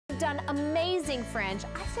done amazing fringe.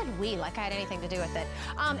 I said we, like I had anything to do with it.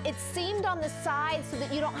 It's seamed on the side so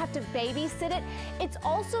that you don't have to babysit it. It's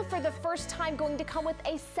also for the first time going to come with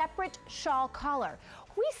a separate shawl collar.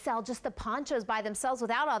 We sell just the ponchos by themselves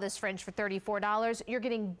without all this fringe for $34. You're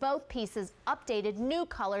getting both pieces updated, new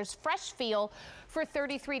colors, fresh feel for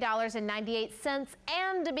 $33.98.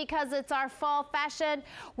 And because it's our fall fashion,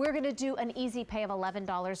 we're going to do an easy pay of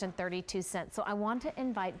 $11.32. So I want to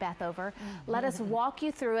invite Beth over. Let us walk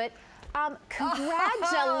you through it.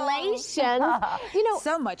 Congratulations. You know,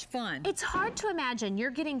 so much fun. It's hard to imagine.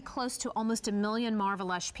 You're getting close to almost 1 million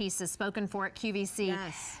Marvelush pieces spoken for at QVC.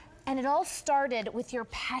 Yes. And it all started with your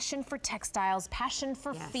passion for textiles, passion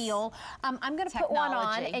for feel. I'm going to put one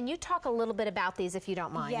on, and you talk a little bit about these if you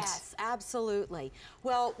don't mind. Yes, absolutely.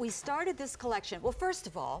 Well, we started this collection. Well, first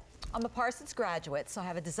of all, I'm a Parsons graduate, so I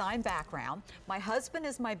have a design background. My husband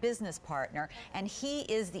is my business partner, and he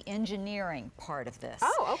is the engineering part of this.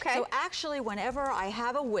 Oh, okay. So actually, whenever I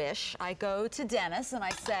have a wish, I go to Dennis and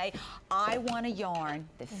I say, I want a yarn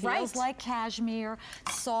that feels like cashmere,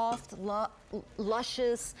 soft,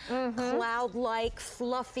 luscious, cloud-like,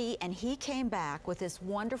 fluffy, and he came back with this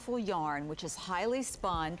wonderful yarn, which is highly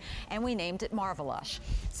spun, and we named it Marvelush.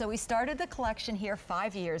 So we started the collection here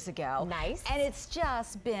 5 years ago. Nice. And it's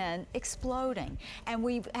just been exploding. And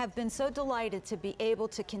we have been so delighted to be able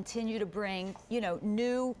to continue to bring, you know,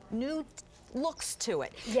 new looks to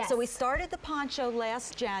it. Yes. So we started the poncho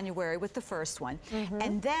last January with the first one,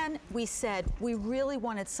 and then we said we really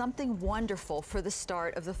wanted something wonderful for the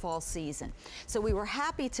start of the fall season. So we were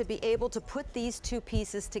happy to be able to put these two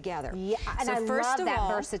pieces together. Yeah, and so I first love of that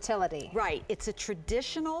all, versatility. Right, it's a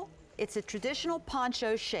traditional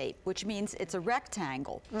poncho shape, which means it's a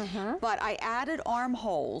rectangle. But I added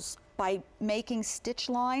armholes by making stitch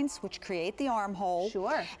lines, which create the armhole.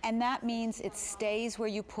 Sure. And that means it stays where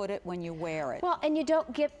you put it when you wear it. Well, and you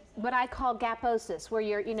don't get what I call gaposis, where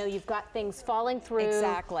you're, you know, you've got things falling through.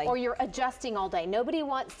 Exactly. Or you're adjusting all day. Nobody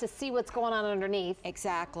wants to see what's going on underneath.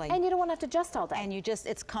 Exactly. And you don't want to have to adjust all day. And you just,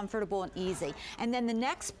 it's comfortable and easy. And then the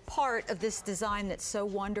next part of this design that's so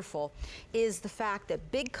wonderful is the fact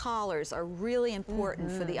that big collars are really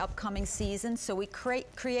important for the upcoming season. So we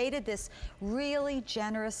created this really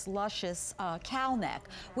generous, luscious cowl neck,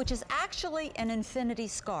 which is actually an infinity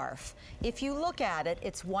scarf. If you look at it,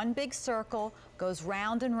 it's one big circle, goes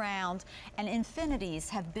round and round, and infinities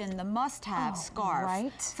have been the must-have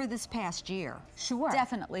scarf for this past year. Sure.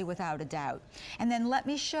 Definitely, without a doubt. And then let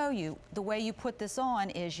me show you, the way you put this on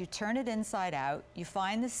is you turn it inside out, you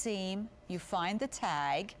find the seam, you find the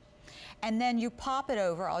tag, and then you pop it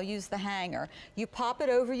over. I'll use the hanger. You pop it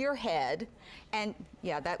over your head, and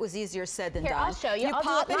yeah, that was easier said than done. Here, I'll show you.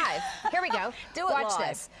 I'll do it live. Here we go. Do it Watch live.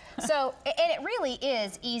 this. So, and it really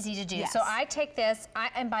is easy to do. Yes. So I take this,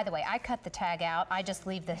 and by the way, I cut the tag out. I just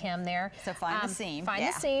leave the hem there. So find the seam. Find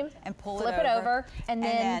the seam. And flip it over.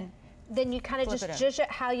 And then you kind of just zhuzh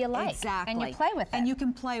it how you like. Exactly. And you play with it. And you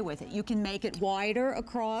can play with it. You can make it wider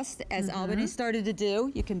across, as Albany started to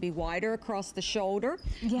do. You can be wider across the shoulder.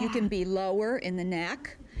 Yeah. You can be lower in the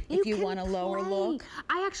neck. If you want a lower look.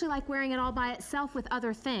 I actually like wearing it all by itself with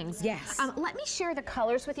other things. Yes. Let me share the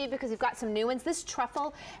colors with you because you've got some new ones. This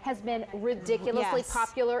truffle has been ridiculously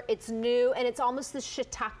popular. It's new and it's almost the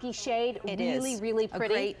shiitake shade. It really, is. really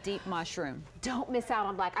pretty. A great deep mushroom. Don't miss out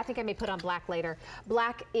on black. I think I may put on black later.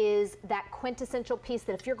 Black is that quintessential piece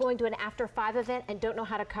that if you're going to an after 5 event and don't know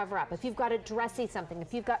how to cover up, if you've got a dressy something,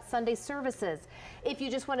 if you've got Sunday services, if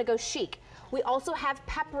you just want to go chic. We also have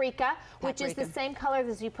paprika, which is the same color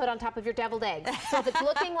as you put on top of your deviled eggs. So if it's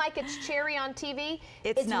looking like it's cherry on TV,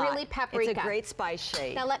 it's really paprika. It's a great spice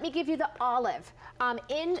shade. Now let me give you the olive.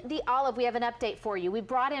 In the olive, we have an update for you. We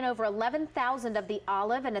brought in over 11,000 of the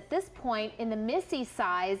olive, and at this point, in the Missy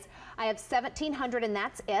size, I have 1,700, and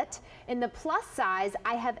that's it. In the plus size,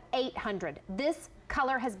 I have 800. This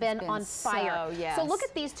color has been on fire. So look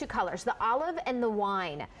at these two colors, the olive and the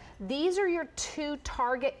wine. These are your two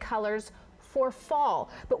target colors for fall.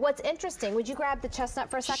 But what's interesting, would you grab the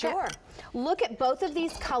chestnut for a second? Sure. Look at both of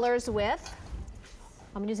these colors with,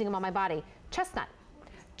 I'm using them on my body, chestnut.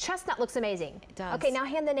 Chestnut looks amazing. It does. Okay, now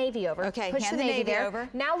hand the navy over. Okay, push hand the navy there. over.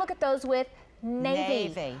 Now look at those with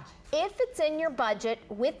navy. If it's in your budget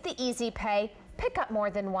with the easy pay, pick up more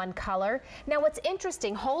than one color. Now what's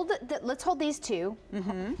interesting, let's hold these two,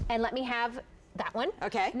 and let me have that one.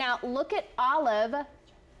 Okay. Now look at olive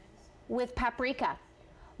with paprika.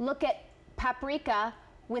 Look at paprika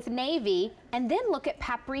with navy, and then look at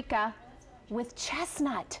paprika with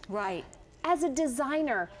chestnut. Right. As a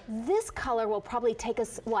designer, this color will probably take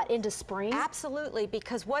us, what, into spring? Absolutely,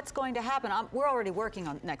 because what's going to happen, we're already working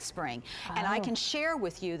on next spring, and I can share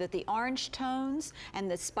with you that the orange tones and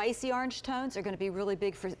the spicy orange tones are going to be really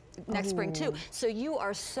big for next spring too. So you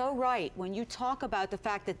are so right when you talk about the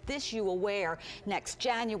fact that this you will wear next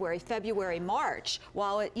January, February, March,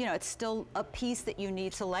 while it's still a piece that you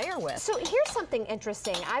need to layer with. So here's something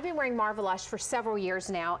interesting. I've been wearing Marvelush for several years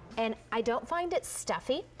now, and I don't find it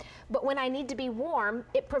stuffy, but when I need to be warm,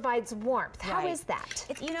 it provides warmth. How is that?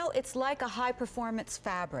 It's like a high performance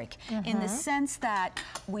fabric in the sense that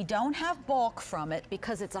we don't have bulk from it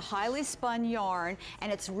because it's a highly spun yarn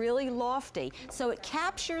and it's really lofty. So it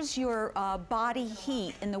captures your body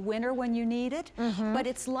heat in the winter when you need it, but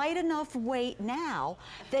it's light enough weight now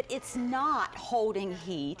that it's not holding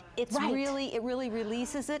heat. It's it really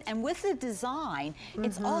releases it, and with the design,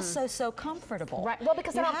 it's also so comfortable. Right. Well,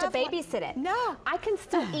 because I don't have to babysit it. No. I can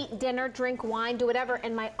still eat dinner, drink wine, do whatever,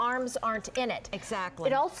 and my arms aren't in it. Exactly.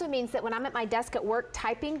 It also means that when I'm at my desk at work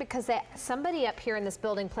typing, because somebody up here in this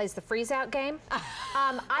building plays the freeze-out game,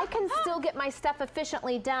 I can still get my stuff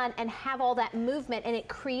efficiently done and have all that movement, and it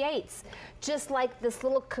creates just like this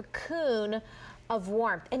little cocoon of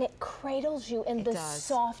warmth, and it cradles you in the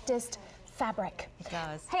softest fabric. It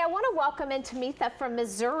does. Hey, I want to welcome in Tamitha from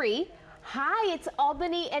Missouri. Hi, it's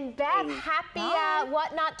Albany and Beth. Happy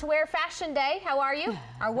What Not to Wear Fashion Day. How are you?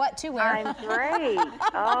 Or what to wear? I'm great.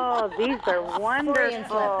 Oh, these are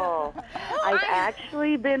wonderful. I've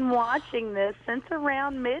actually been watching this since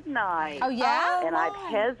around midnight. Oh, yeah? And I've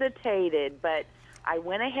hesitated, but I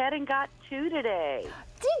went ahead and got 2 today.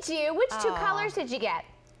 Did you? Which 2 colors did you get?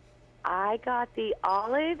 I got the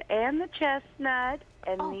olive and the chestnut,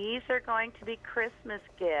 and these are going to be Christmas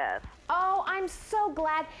gifts. Oh, I'm so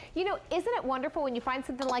glad. Isn't it wonderful when you find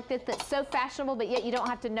something like this that's so fashionable, but yet you don't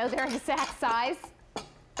have to know their exact size?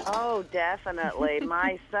 Oh, definitely.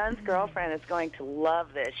 My son's girlfriend is going to love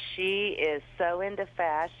this. She is so into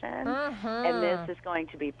fashion, and this is going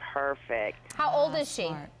to be perfect. How old is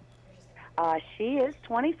she? She is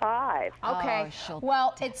 25. Okay.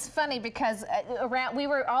 Well, it's funny because we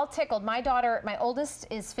were all tickled. My daughter, my oldest,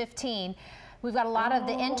 is 15. We've got a lot of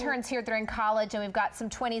the interns here that are in college, and we've got some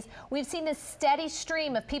 20s. We've seen this steady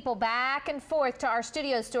stream of people back and forth to our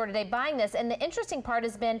studio store today buying this. And the interesting part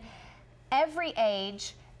has been every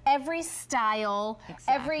age, every style,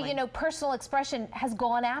 every personal expression has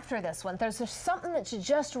gone after this one. There's something that's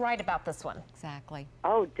just right about this one. Exactly.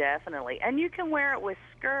 Oh, definitely. And you can wear it with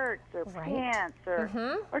skirts or pants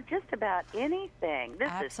or just about anything.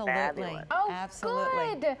 This is fabulous. Oh,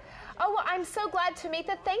 absolutely. Good. Oh, well, I'm so glad,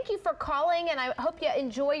 Tamitha. Thank you for calling, and I hope you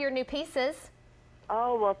enjoy your new pieces.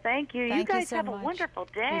 Oh, well, thank you. You guys have a wonderful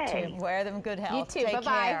day. You too. Wear them good health. You too. Take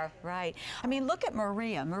care. Right. I mean, look at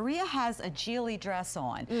Maria. Maria has a Geely dress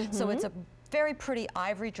on. So it's a very pretty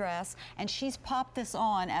ivory dress, and she's popped this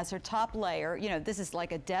on as her top layer. This is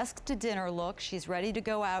like a desk to dinner look. She's ready to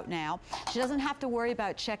go out now. She doesn't have to worry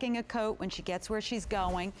about checking a coat when she gets where she's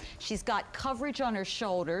going. She's got coverage on her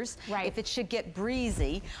shoulders if it should get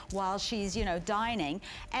breezy while she's, dining.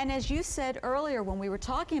 And as you said earlier when we were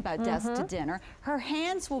talking about desk to dinner, her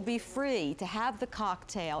hands will be free to have the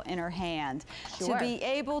cocktail in her hand, to be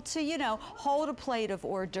able to, hold a plate of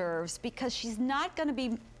hors d'oeuvres, because she's not going to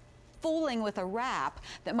be fooling with a wrap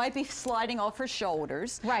that might be sliding off her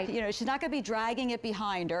shoulders. Right. She's not going to be dragging it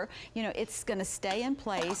behind her. It's going to stay in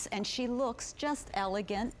place, and she looks just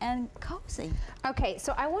elegant and cozy. Okay,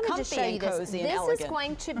 so I wanted to show you this. This is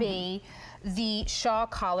going to be the shawl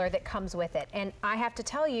collar that comes with it, and I have to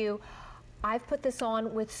tell you, I've put this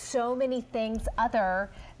on with so many things other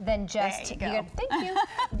than just, thank you,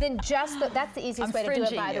 than just, that's the easiest way to do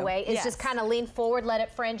it, by the way, is just kind of lean forward, let it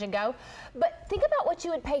fringe and go. But think about what you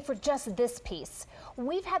would pay for just this piece.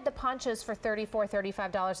 We've had the ponchos for $34,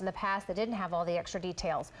 $35 in the past that didn't have all the extra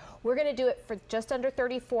details. We're gonna do it for just under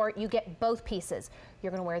 $34. You get both pieces.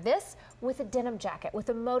 You're gonna wear this with a denim jacket, with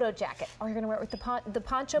a moto jacket, or you're gonna wear it with the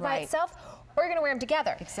poncho by itself, or you're going to wear them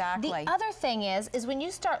together. Exactly. The other thing is when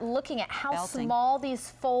you start looking at how small these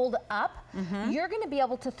fold up, you're going to be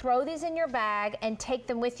able to throw these in your bag and take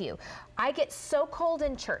them with you. I get so cold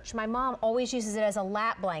in church. My mom always uses it as a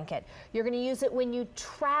lap blanket. You're going to use it when you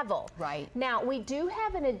travel. Right. Now, we do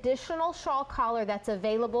have an additional shawl collar that's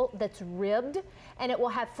available that's ribbed, and it will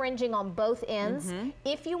have fringing on both ends.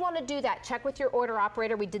 If you want to do that, check with your order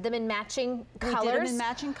operator. We did them in matching colors. We did them in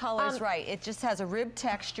matching colors, right. It just has a ribbed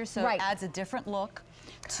texture, so it adds a different look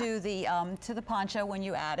to the poncho when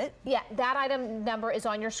you add it. Yeah, that item number is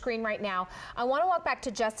on your screen right now. I want to walk back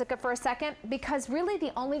to Jessica for a second, because really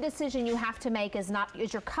the only decision you have to make is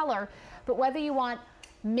your color, but whether you want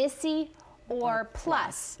Missy or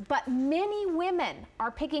plus. But many women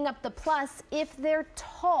are picking up the plus if they're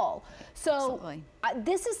tall. So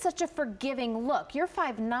this is such a forgiving look. You're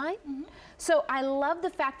 5'9", so I love the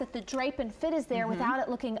fact that the drape and fit is there without it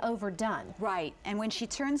looking overdone. Right, and when she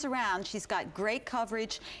turns around, she's got great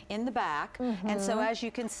coverage in the back, and so as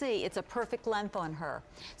you can see, it's a perfect length on her.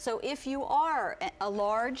 So if you are a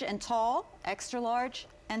large and tall, extra large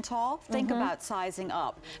and tall, think about sizing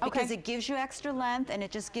up, because it gives you extra length and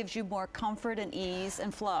it just gives you more comfort and ease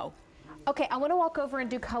and flow. Okay, I want to walk over and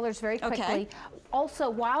do colors very quickly. Okay. Also,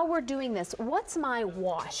 while we're doing this, what's my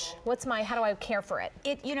wash? How do I care for it?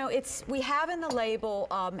 You know, we have in the label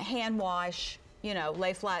hand wash, you know,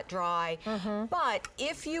 lay flat, dry. But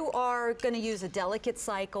if you are going to use a delicate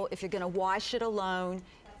cycle, if you're going to wash it alone,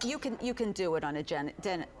 you can do it on a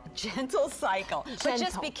gentle cycle. But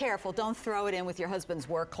just be careful. Don't throw it in with your husband's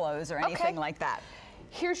work clothes or anything like that.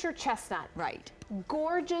 Here's your chestnut. Right.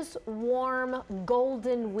 Gorgeous, warm,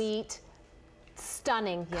 golden wheat,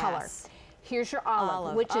 stunning color. Here's your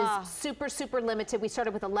olive, which is super, super limited. We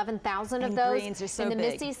started with 11,000 of those. Greens are so in the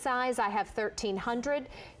big. Missy size, I have 1,300.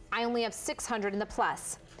 I only have 600 in the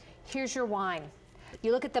plus. Here's your wine.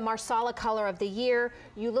 You look at the Marsala color of the year.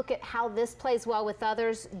 You look at how this plays well with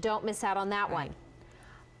others. Don't miss out on that one.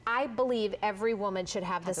 I believe every woman should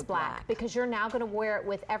have this black, because you're now going to wear it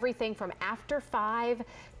with everything from after 5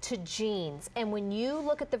 to jeans. And when you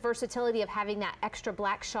look at the versatility of having that extra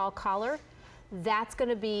black shawl collar, that's going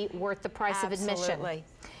to be worth the price of admission.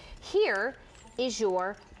 Here is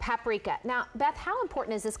your paprika. Now, Beth, how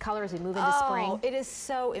important is this color as we move into spring? It is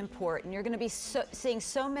so important. You're going to be seeing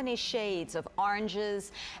so many shades of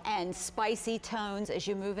oranges and spicy tones as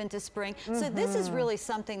you move into spring. So this is really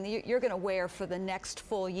something that you're going to wear for the next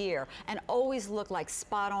full year and always look like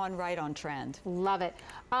spot on, right on trend. Love it.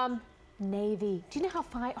 Navy. Do you know how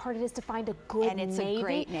hard it is to find a good navy? And it's a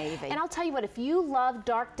great navy. And I'll tell you what, if you love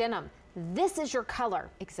dark denim, this is your color.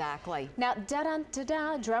 Exactly. Now,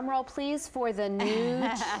 da-da-da-da, drum roll please for the new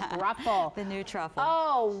truffle. The new truffle.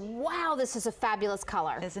 Oh, wow, this is a fabulous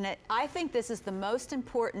color. Isn't it? I think this is the most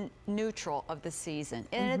important neutral of the season,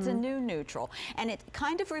 and it's a new neutral. And it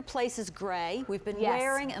kind of replaces gray. We've been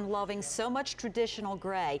wearing and loving so much traditional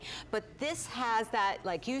gray, but this has that,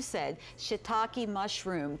 like you said, shiitake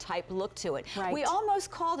mushroom type look to it. Right. We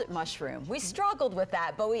almost called it mushroom. We struggled with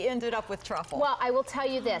that, but we ended up with truffle. Well, I will tell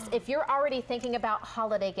you this, if you're already thinking about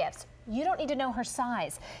holiday gifts, you don't need to know her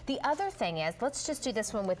size. The other thing is, let's just do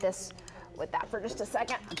this one with that for just a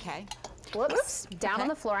second. Okay. Whoops, down on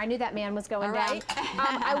the floor. I knew that man was going down.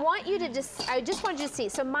 I want you to I just want you to see.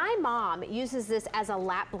 So my mom uses this as a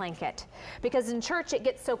lap blanket because in church it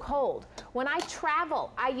gets so cold. When I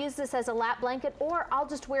travel, I use this as a lap blanket, or I'll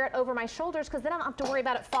just wear it over my shoulders because then I don't have to worry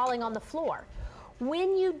about it falling on the floor.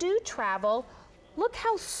 When you do travel, look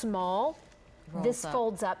how small this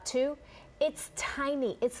folds up to. It's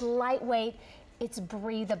tiny, it's lightweight, it's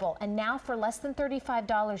breathable. And now for less than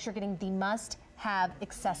 $35, you're getting the must-have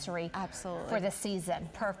accessory for the season.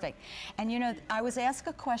 Perfect. And you know, I was asked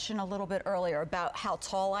a question a little bit earlier about how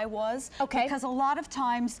tall I was. Okay. Because a lot of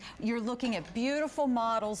times you're looking at beautiful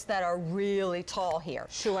models that are really tall here.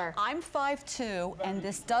 Sure. I'm 5'2", and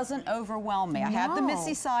this doesn't overwhelm me. I have the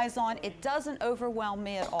Missy size on. It doesn't overwhelm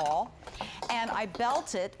me at all. And I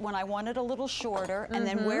belt it when I want it a little shorter, and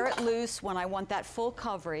then wear it loose when I want that full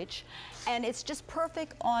coverage. And it's just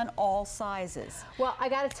perfect on all sizes. Well, I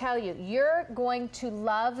got to tell you, you're going to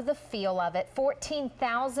love the feel of it.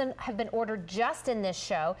 14,000 have been ordered just in this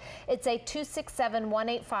show. It's a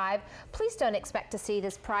 267185. Please don't expect to see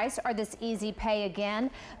this price or this easy pay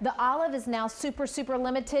again. The olive is now super, super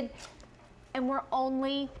limited, and we're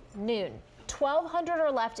only noon. 1,200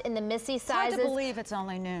 are left in the Missy sizes. It's hard to believe it's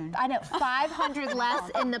only noon. I know, 500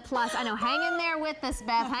 less in the plus. I know, hang in there with us,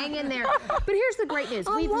 Beth, hang in there. But here's the great news.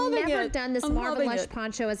 We've never done this Marvelush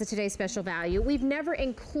poncho as a today's special value. We've never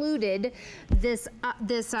included this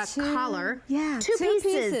collar. Yeah, two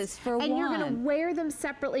pieces for one. And you're going to wear them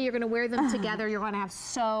separately. You're going to wear them together. You're going to have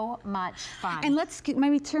so much fun. And let's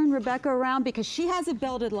maybe turn Rebecca around because she has it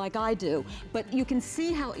belted like I do. But you can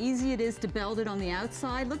see how easy it is to belt it on the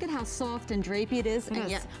outside. Look at how soft and drapey it is, and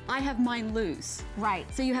yet I have mine loose.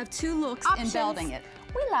 Right. So you have two looks in belting it.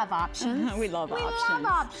 We love options. We love options. We love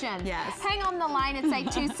options. Yes. Hang on the line. It's a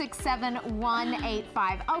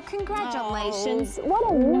 267185. Oh, congratulations. Oh.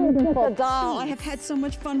 What a wonderful doll. I have had so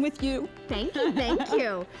much fun with you. Thank you. Thank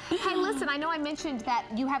you. Hey, listen, I know I mentioned that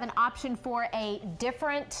you have an option for a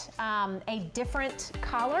different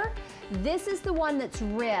collar. This is the one that's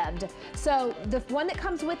ribbed. So the one that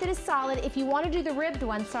comes with it is solid. If you want to do the ribbed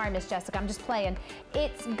one, sorry, Miss Jessica, I'm just playing.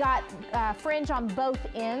 It's got fringe on both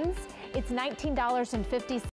ends. It's $19.50.